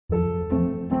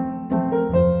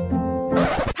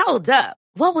Hold up.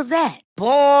 What was that?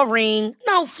 Boring.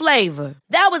 No flavor.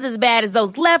 That was as bad as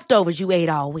those leftovers you ate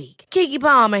all week. Keke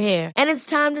Palmer here, and it's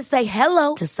time to say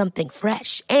hello to something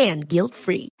fresh and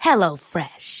guilt-free. Hello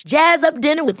Fresh. Jazz up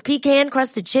dinner with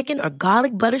pecan-crusted chicken or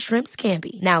garlic butter shrimp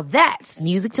scampi. Now that's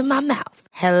music to my mouth.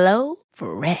 Hello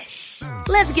Fresh.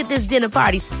 Let's get this dinner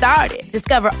party started.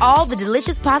 Discover all the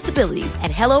delicious possibilities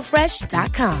at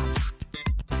hellofresh.com.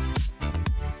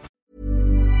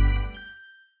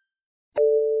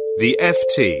 The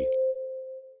FT.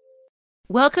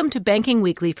 Welcome to Banking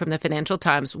Weekly from the Financial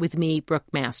Times with me,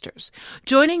 Brooke Masters.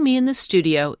 Joining me in the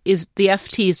studio is the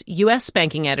FT's U.S.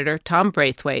 banking editor, Tom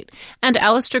Braithwaite, and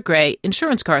Alistair Gray,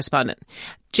 insurance correspondent.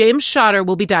 James Schotter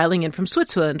will be dialing in from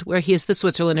Switzerland, where he is the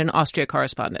Switzerland and Austria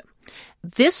correspondent.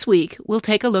 This week, we'll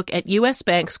take a look at U.S.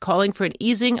 banks calling for an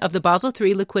easing of the Basel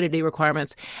III liquidity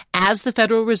requirements as the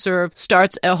Federal Reserve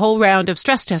starts a whole round of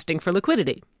stress testing for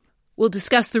liquidity. We'll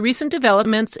discuss the recent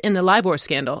developments in the LIBOR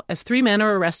scandal as 3 men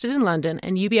are arrested in London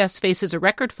and UBS faces a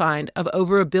record fine of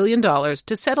over $1 billion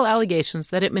to settle allegations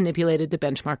that it manipulated the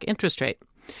benchmark interest rate.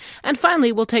 And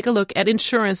finally, we'll take a look at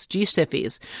insurance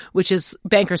G-SIFIs, which is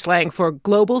banker slang for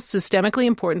global systemically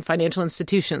important financial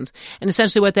institutions. And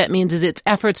essentially what that means is its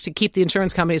efforts to keep the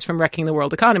insurance companies from wrecking the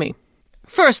world economy.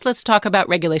 First, let's talk about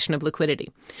regulation of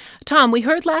liquidity. Tom, we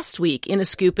heard last week in a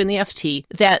scoop in the FT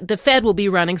that the Fed will be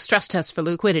running stress tests for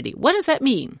liquidity. What does that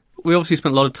mean? We obviously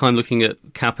spent a lot of time looking at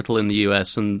capital in the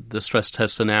US, and the stress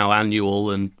tests are now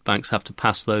annual, and banks have to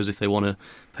pass those if they want to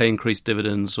pay increased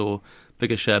dividends or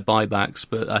bigger share buybacks.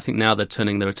 But I think now they're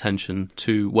turning their attention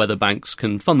to whether banks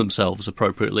can fund themselves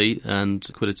appropriately, and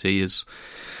liquidity is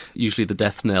usually the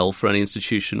death knell for any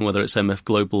institution, whether it's MF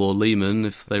Global or Lehman.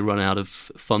 If they run out of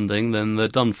funding, then they're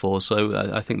done for.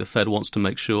 So I think the Fed wants to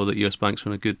make sure that US banks are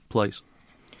in a good place.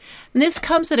 And this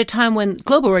comes at a time when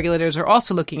global regulators are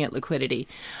also looking at liquidity.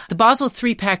 The Basel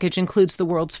III package includes the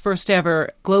world's first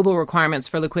ever global requirements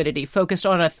for liquidity, focused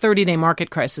on a 30-day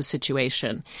market crisis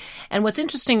situation. And what's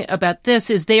interesting about this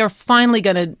is they are finally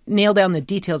going to nail down the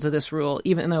details of this rule,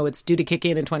 even though it's due to kick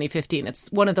in 2015. It's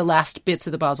one of the last bits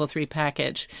of the Basel III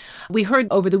package. We heard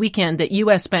over the weekend that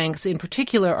U.S. banks in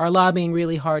particular are lobbying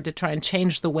really hard to try and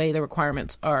change the way the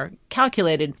requirements are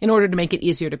calculated in order to make it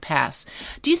easier to pass.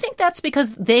 Do you think that's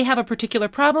because they have a particular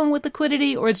problem with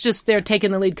liquidity, or it's just they're taking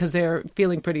the lead because they're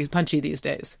feeling pretty punchy these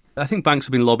days? I think banks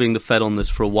have been lobbying the Fed on this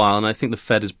for a while, and I think the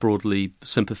Fed is broadly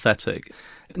sympathetic.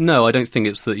 No, I don't think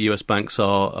it's that US banks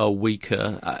are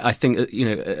weaker. I think,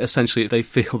 essentially they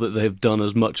feel that they've done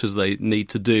as much as they need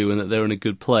to do and that they're in a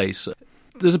good place.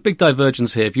 There's a big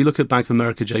divergence here. If you look at Bank of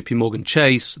America, JP Morgan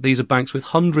Chase, these are banks with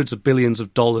hundreds of billions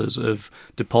of dollars of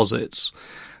deposits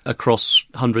across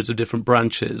hundreds of different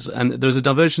branches. And there's a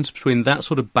divergence between that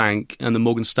sort of bank and the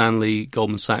Morgan Stanley,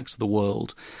 Goldman Sachs of the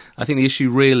world. I think the issue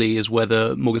really is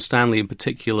whether Morgan Stanley in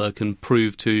particular can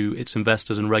prove to its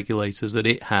investors and regulators that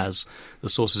it has the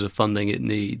sources of funding it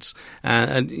needs.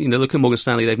 And look at Morgan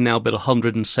Stanley, they've now built a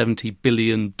 $170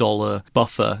 billion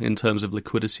buffer in terms of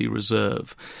liquidity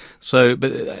reserve. So,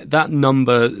 but that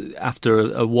number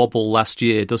after a wobble last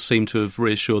year does seem to have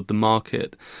reassured the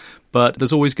market. But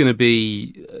there's always going to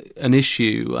be an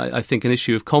issue, I think, an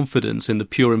issue of confidence in the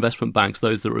pure investment banks,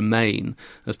 those that remain,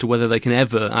 as to whether they can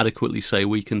ever adequately say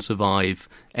we can survive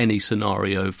any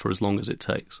scenario for as long as it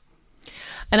takes.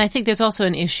 And I think there's also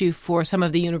an issue for some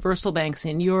of the universal banks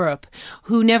in Europe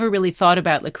who never really thought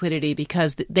about liquidity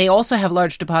because they also have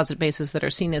large deposit bases that are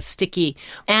seen as sticky.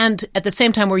 And at the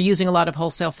same time, we're using a lot of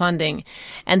wholesale funding.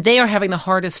 And they are having the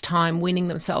hardest time weaning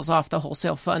themselves off the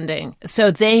wholesale funding.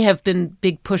 So they have been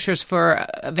big pushers for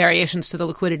variations to the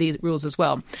liquidity rules as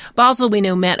well. Basel, we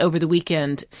know, met over the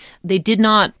weekend. They did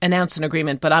not announce an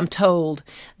agreement, but I'm told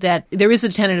that there is a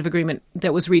tentative agreement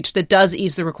that was reached that does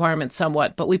ease the requirements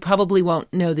somewhat, but we probably won't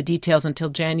know the details until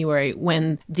January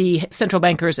when the central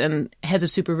bankers and heads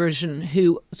of supervision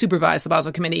who supervise the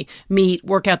Basel Committee meet,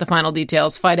 work out the final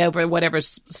details, fight over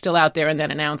whatever's still out there, and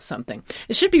then announce something.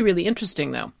 It should be really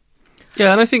interesting, though.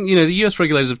 Yeah, and I think, the US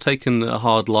regulators have taken a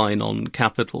hard line on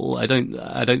capital. I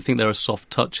don't think they're a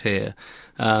soft touch here.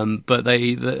 But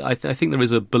I think there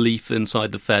is a belief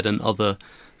inside the Fed and other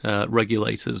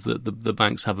regulators that the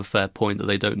banks have a fair point that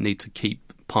they don't need to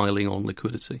keep piling on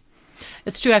liquidity.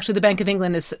 It's true. Actually, the Bank of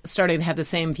England is starting to have the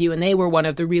same view, and they were one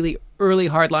of the really early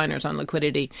hardliners on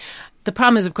liquidity. The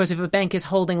problem is, of course, if a bank is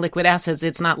holding liquid assets,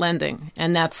 it's not lending.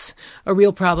 And that's a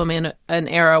real problem in an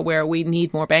era where we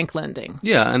need more bank lending.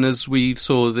 Yeah, and as we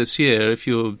saw this year, if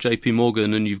you're JP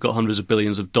Morgan and you've got hundreds of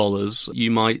billions of dollars,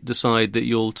 you might decide that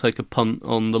you'll take a punt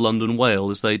on the London whale,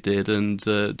 as they did, and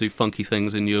do funky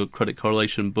things in your credit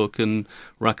correlation book and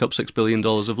rack up $6 billion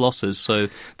of losses. So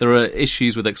there are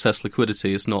issues with excess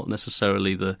liquidity. It's not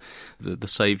necessarily the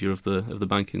saviour of the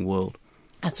banking world.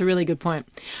 That's a really good point.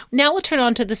 Now we'll turn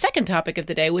on to the second topic of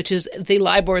the day, which is the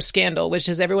LIBOR scandal, which,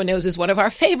 as everyone knows, is one of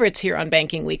our favorites here on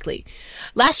Banking Weekly.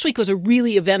 Last week was a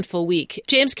really eventful week.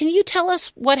 James, can you tell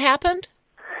us what happened?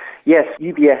 Yes,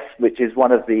 UBS, which is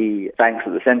one of the banks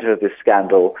at the centre of this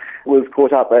scandal, was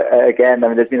caught up again. I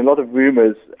mean, there's been a lot of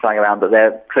rumours flying around that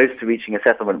they're close to reaching a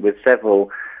settlement with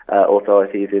several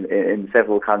authorities in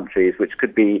several countries, which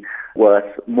could be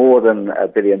worth more than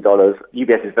 $1 billion.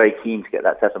 UBS is very keen to get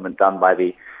that settlement done by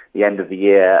the end of the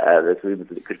year. There's rumours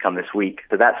that it could come this week.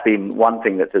 So that's been one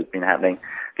thing that has been happening.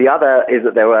 The other is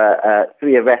that there were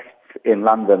 3 arrests in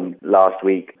London last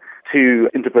week. 2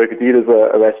 interbroker dealers were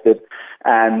arrested,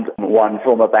 and 1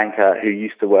 former banker who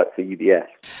used to work for UBS.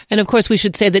 And of course, we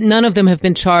should say that none of them have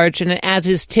been charged, and as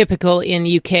is typical in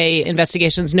UK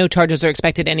investigations, no charges are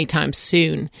expected anytime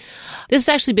soon. This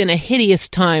has actually been a hideous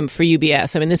time for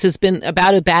UBS. I mean, this has been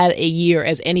about as bad a year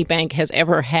as any bank has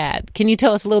ever had. Can you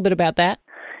tell us a little bit about that?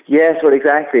 Yes, well,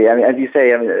 exactly. I mean, as you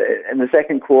say, in the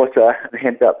second quarter, they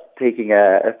ended up taking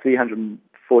a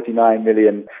 349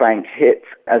 million franc hit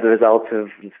as a result of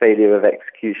the failure of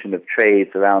execution of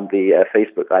trades around the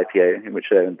Facebook IPO in which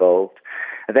they're involved.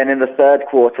 And then in the third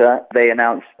quarter, they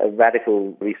announced a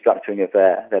radical restructuring of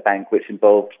their bank, which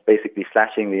involved basically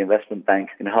slashing the investment bank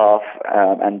in half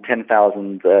and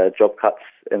 10,000 job cuts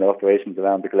in their operations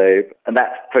around the globe. And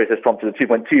that process prompted a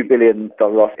 $2.2 billion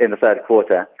loss in the third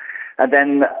quarter. And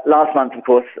then last month, of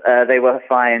course, they were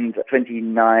fined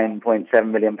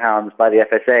 £29.7 million by the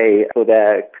FSA for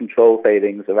their control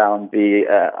failings around the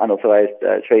unauthorized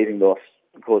trading loss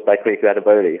caused by Quaker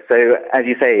Adeboli. So, as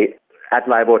you say, add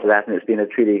LIBOR to that, and it's been a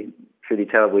truly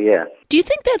terrible year. Do you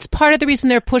think that's part of the reason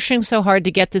they're pushing so hard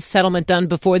to get this settlement done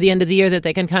before the end of the year, that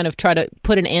they can kind of try to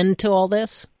put an end to all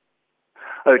this?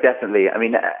 Oh, definitely. I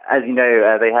mean, as you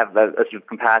know, they have a sort of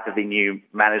comparatively new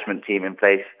management team in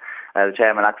place. The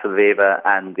chairman, Axel Weber,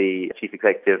 and the chief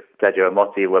executive, Sergio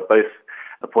Amotti, were both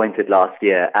appointed last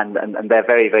year, and they're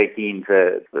very, very keen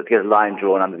to get a line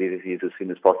drawn under these issues as soon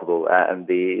as possible, and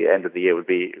the end of the year would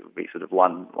be sort of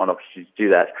one opportunity to do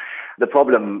that. The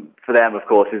problem for them, of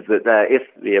course, is that if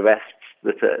the arrests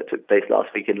that took place last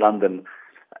week in London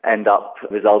end up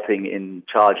resulting in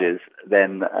charges,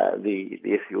 then the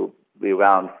issue will be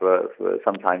around for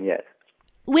some time yet.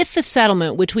 With the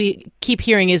settlement, which we keep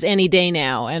hearing is any day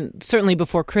now, and certainly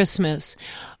before Christmas,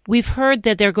 we've heard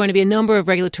that there are going to be a number of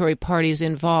regulatory parties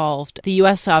involved. The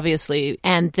US, obviously,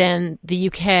 and then the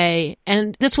UK.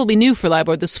 And this will be new for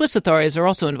LIBOR. The Swiss authorities are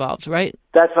also involved, right?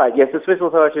 That's right. Yes, the Swiss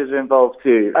authorities are involved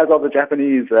too, as are the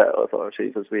Japanese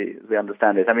authorities, as we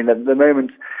understand it. I mean, at the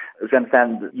moment, as we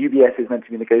understand, UBS is meant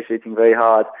to be negotiating very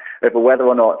hard over whether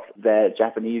or not their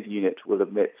Japanese unit will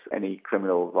admit any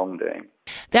criminal wrongdoing.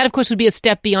 That, of course, would be a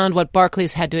step beyond what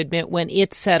Barclays had to admit when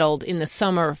it settled in the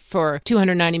summer for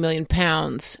 £290 million.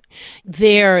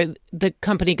 There, the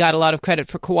company got a lot of credit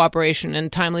for cooperation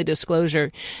and timely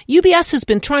disclosure. UBS has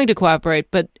been trying to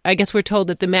cooperate, but I guess we're told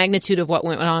that the magnitude of what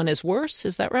went on is worse.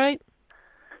 Is that right?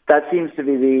 That seems to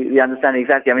be the understanding,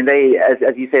 exactly. I mean, they,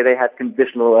 as you say, they had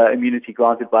conditional immunity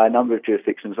granted by a number of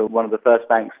jurisdictions, so one of the first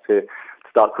banks to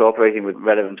start cooperating with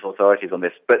relevant authorities on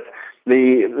this. But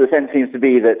the sense seems to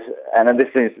be that, and this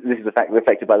is the fact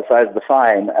reflected by the size of the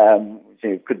fine,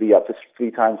 which could be up to 3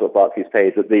 times what Barclays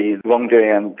paid, that the wrongdoing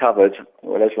uncovered,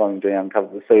 or alleged wrongdoing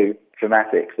uncovered, was so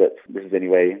dramatic that this is the only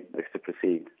way this to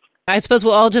proceed. I suppose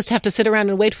we'll all just have to sit around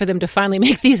and wait for them to finally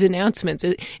make these announcements.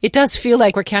 It does feel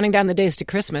like we're counting down the days to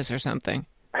Christmas or something.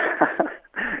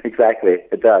 Exactly,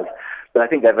 it does. But I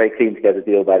think they're very keen to get a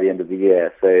deal by the end of the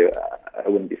year, so I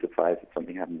wouldn't be surprised if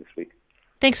something happened this week.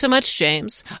 Thanks so much,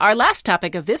 James. Our last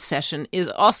topic of this session is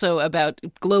also about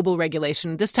global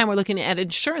regulation. This time we're looking at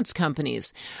insurance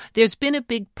companies. There's been a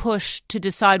big push to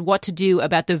decide what to do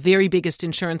about the very biggest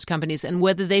insurance companies and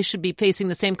whether they should be facing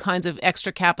the same kinds of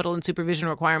extra capital and supervision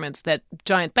requirements that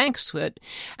giant banks would.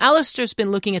 Alistair's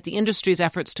been looking at the industry's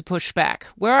efforts to push back.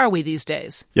 Where are we these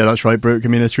days? Yeah, that's right, Brooke. I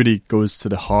mean, this really goes to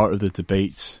the heart of the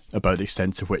debate about the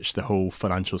extent to which the whole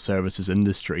financial services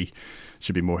industry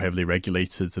should be more heavily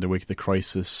regulated in the wake of the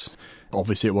crisis.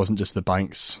 Obviously, it wasn't just the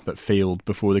banks that failed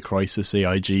before the crisis.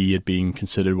 AIG had been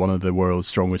considered one of the world's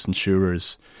strongest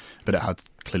insurers, but it had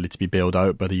clearly to be bailed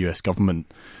out by the US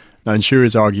government. Now,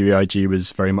 insurers argue AIG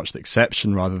was very much the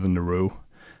exception rather than the rule,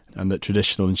 and that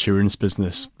traditional insurance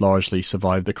business largely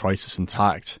survived the crisis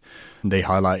intact. And they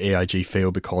highlight AIG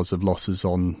failed because of losses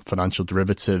on financial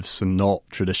derivatives and not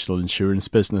traditional insurance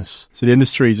business. So the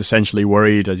industry is essentially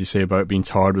worried, as you say, about being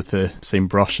tarred with the same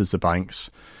brush as the banks.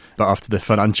 But after the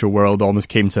financial world almost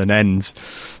came to an end,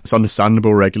 it's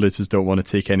understandable regulators don't want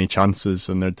to take any chances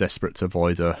and they're desperate to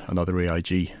avoid another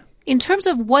AIG. In terms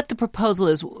of what the proposal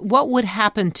is, what would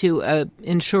happen to an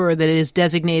insurer that is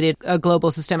designated a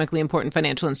global systemically important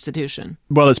financial institution?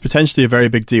 Well, it's potentially a very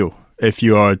big deal if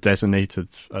you are designated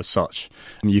as such.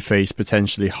 And you face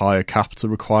potentially higher capital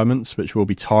requirements, which will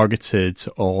be targeted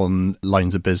on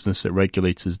lines of business that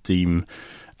regulators deem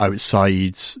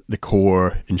outside the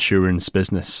core insurance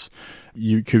business.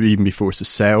 You could even be forced to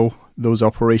sell those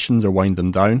operations or wind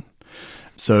them down.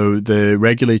 So the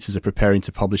regulators are preparing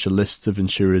to publish a list of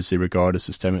insurers they regard as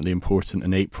systemically important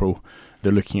in April.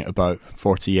 They're looking at about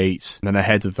 48. And then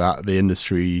ahead of that, the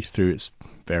industry, through its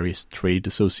various trade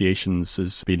associations,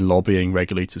 has been lobbying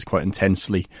regulators quite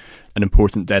intensely. An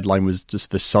important deadline was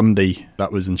just this Sunday.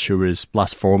 That was insurers'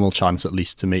 last formal chance, at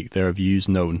least, to make their views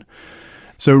known.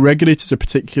 So regulators are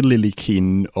particularly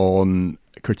keen on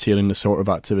curtailing the sort of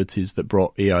activities that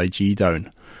brought AIG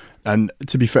down. And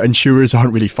to be fair, insurers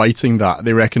aren't really fighting that.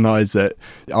 They recognise that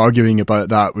arguing about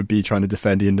that would be trying to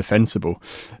defend the indefensible.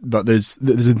 But there's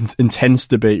an intense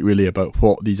debate really about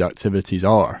what these activities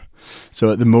are.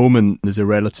 So at the moment, there's a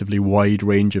relatively wide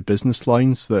range of business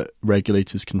lines that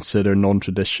regulators consider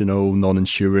non-traditional,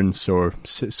 non-insurance or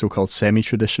so-called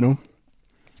semi-traditional.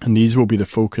 And these will be the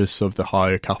focus of the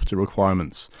higher capital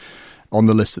requirements. On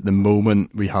the list at the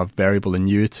moment, we have variable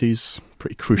annuities,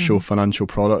 pretty crucial financial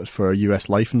product for US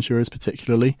life insurers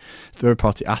particularly.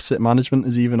 Third-party asset management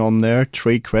is even on there,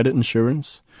 trade credit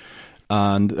insurance.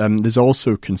 And there's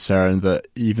also concern that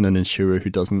even an insurer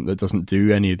that doesn't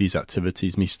do any of these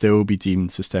activities may still be deemed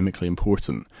systemically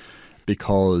important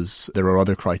because there are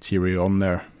other criteria on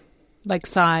there. Like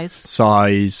size?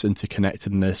 Size,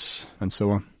 interconnectedness, and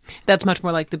so on. That's much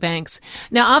more like the banks.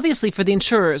 Now, obviously, for the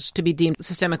insurers to be deemed a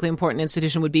systemically important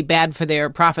institution would be bad for their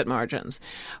profit margins.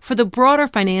 For the broader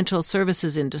financial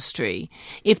services industry,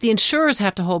 if the insurers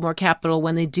have to hold more capital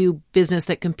when they do business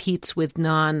that competes with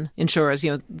non-insurers,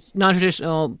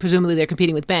 non-traditional, presumably they're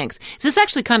competing with banks, is this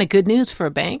actually kind of good news for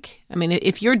a bank? I mean,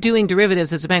 if you're doing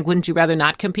derivatives as a bank, wouldn't you rather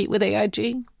not compete with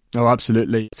AIG? Oh,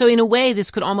 absolutely. So in a way,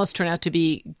 this could almost turn out to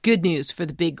be good news for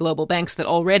the big global banks that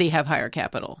already have higher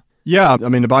capital. Yeah, I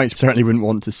mean, the banks certainly wouldn't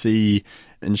want to see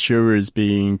insurers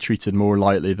being treated more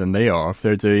lightly than they are if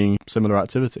they're doing similar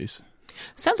activities.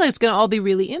 Sounds like it's going to all be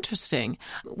really interesting.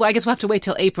 Well, I guess we'll have to wait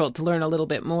till April to learn a little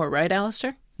bit more, right,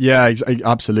 Alistair? Yeah,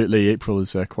 absolutely. April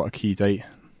is quite a key date.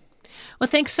 Well,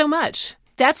 thanks so much.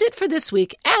 That's it for this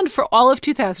week and for all of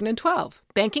 2012.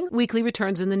 Banking Weekly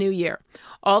returns in the new year.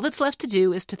 All that's left to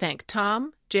do is to thank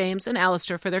Tom, James, and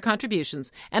Alistair for their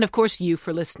contributions, and of course you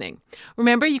for listening.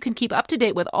 Remember, you can keep up to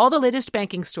date with all the latest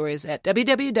banking stories at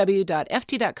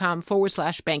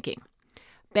www.ft.com/banking.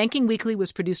 Banking Weekly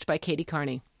was produced by Katie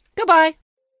Carney. Goodbye.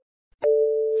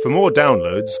 For more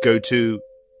downloads, go to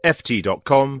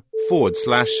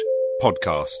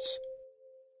ft.com/podcasts.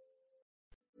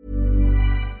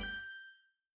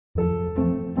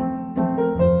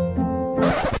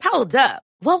 Hold up.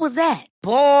 What was that?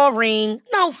 Boring.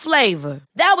 No flavor.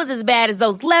 That was as bad as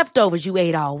those leftovers you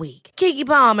ate all week. Keke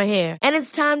Palmer here, and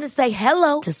it's time to say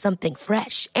hello to something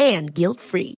fresh and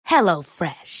guilt-free. Hello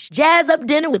Fresh. Jazz up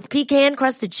dinner with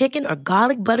pecan-crusted chicken or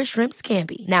garlic butter shrimp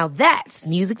scampi. Now that's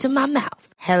music to my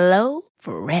mouth. Hello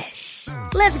Fresh.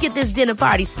 Let's get this dinner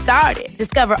party started.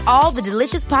 Discover all the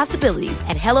delicious possibilities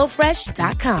at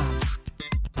HelloFresh.com.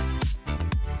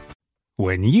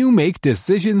 When you make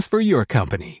decisions for your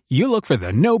company, you look for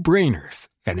the no-brainers.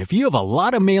 And if you have a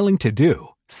lot of mailing to do,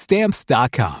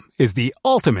 Stamps.com is the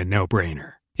ultimate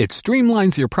no-brainer. It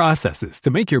streamlines your processes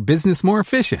to make your business more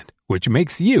efficient, which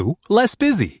makes you less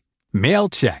busy. Mail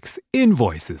checks,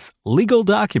 invoices, legal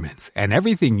documents, and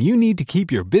everything you need to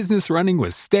keep your business running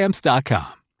with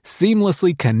Stamps.com.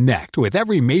 Seamlessly connect with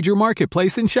every major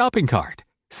marketplace and shopping cart.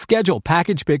 Schedule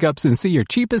package pickups and see your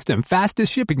cheapest and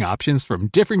fastest shipping options from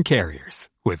different carriers,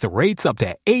 with rates up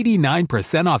to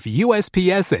 89% off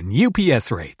USPS and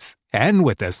UPS rates. And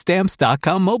with the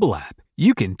Stamps.com mobile app,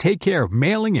 you can take care of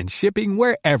mailing and shipping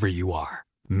wherever you are.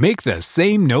 Make the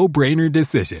same no-brainer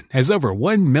decision as over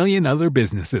 1 million other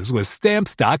businesses with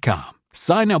Stamps.com.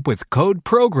 Sign up with code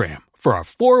PROGRAM for a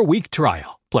 4-week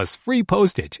trial, plus free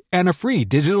postage and a free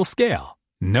digital scale.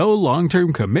 No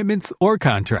long-term commitments or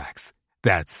contracts.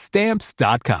 That's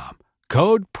Stamps.com.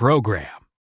 Code PROGRAM.